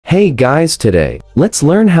Hey guys, today, let's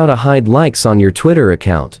learn how to hide likes on your Twitter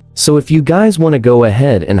account. So if you guys want to go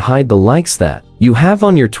ahead and hide the likes that you have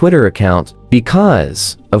on your Twitter account,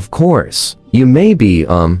 because, of course, you may be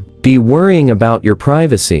worrying about your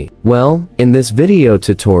privacy. Well, in this video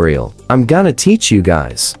tutorial, I'm gonna teach you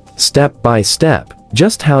guys, step by step,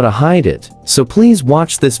 just how to hide it. So please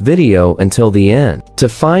watch this video until the end to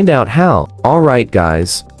find out how. Alright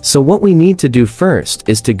guys, so what we need to do first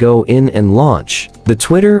is to go in and launch the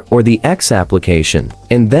Twitter or the X application.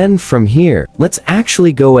 And then from here, let's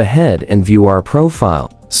actually go ahead and view our profile.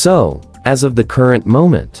 So, as of the current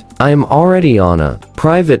moment, I am already on a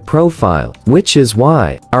private profile, which is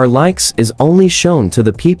why our likes is only shown to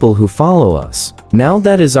the people who follow us. Now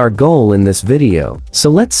that is our goal in this video.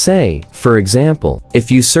 So let's say, for example,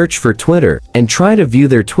 if you search for Twitter and try to view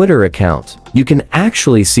their Twitter account, you can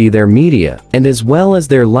actually see their media and as well as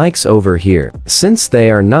their likes over here, since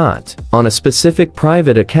they are not on a specific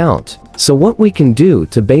private account. So what we can do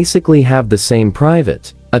to basically have the same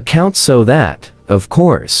private account so that, of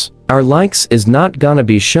course, our likes is not gonna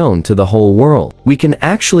be shown to the whole world. We can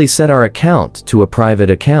actually set our account to a private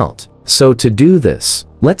account. So to do this,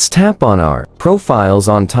 let's tap on our profiles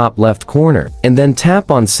on top left corner, and then tap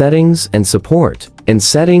on settings and support, and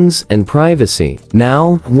settings and privacy.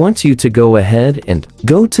 Now, I want you to go ahead and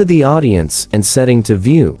go to the audience and setting to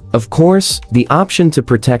view. Of course, the option to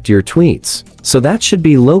protect your tweets. So that should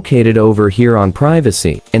be located over here on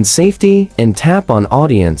privacy and safety, and tap on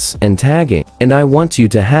audience and tagging. And I want you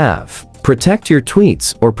to have protect your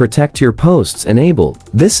tweets or protect your posts enabled.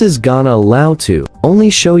 This is gonna allow to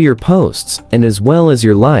only show your posts and as well as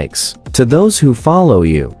your likes to those who follow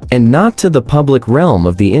you and not to the public realm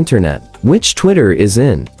of the internet, which Twitter is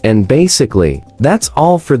in. And basically, that's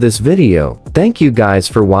all for this video. Thank you guys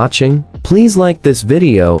for watching. Please like this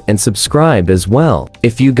video and subscribe as well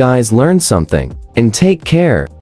if you guys learned something. And take care.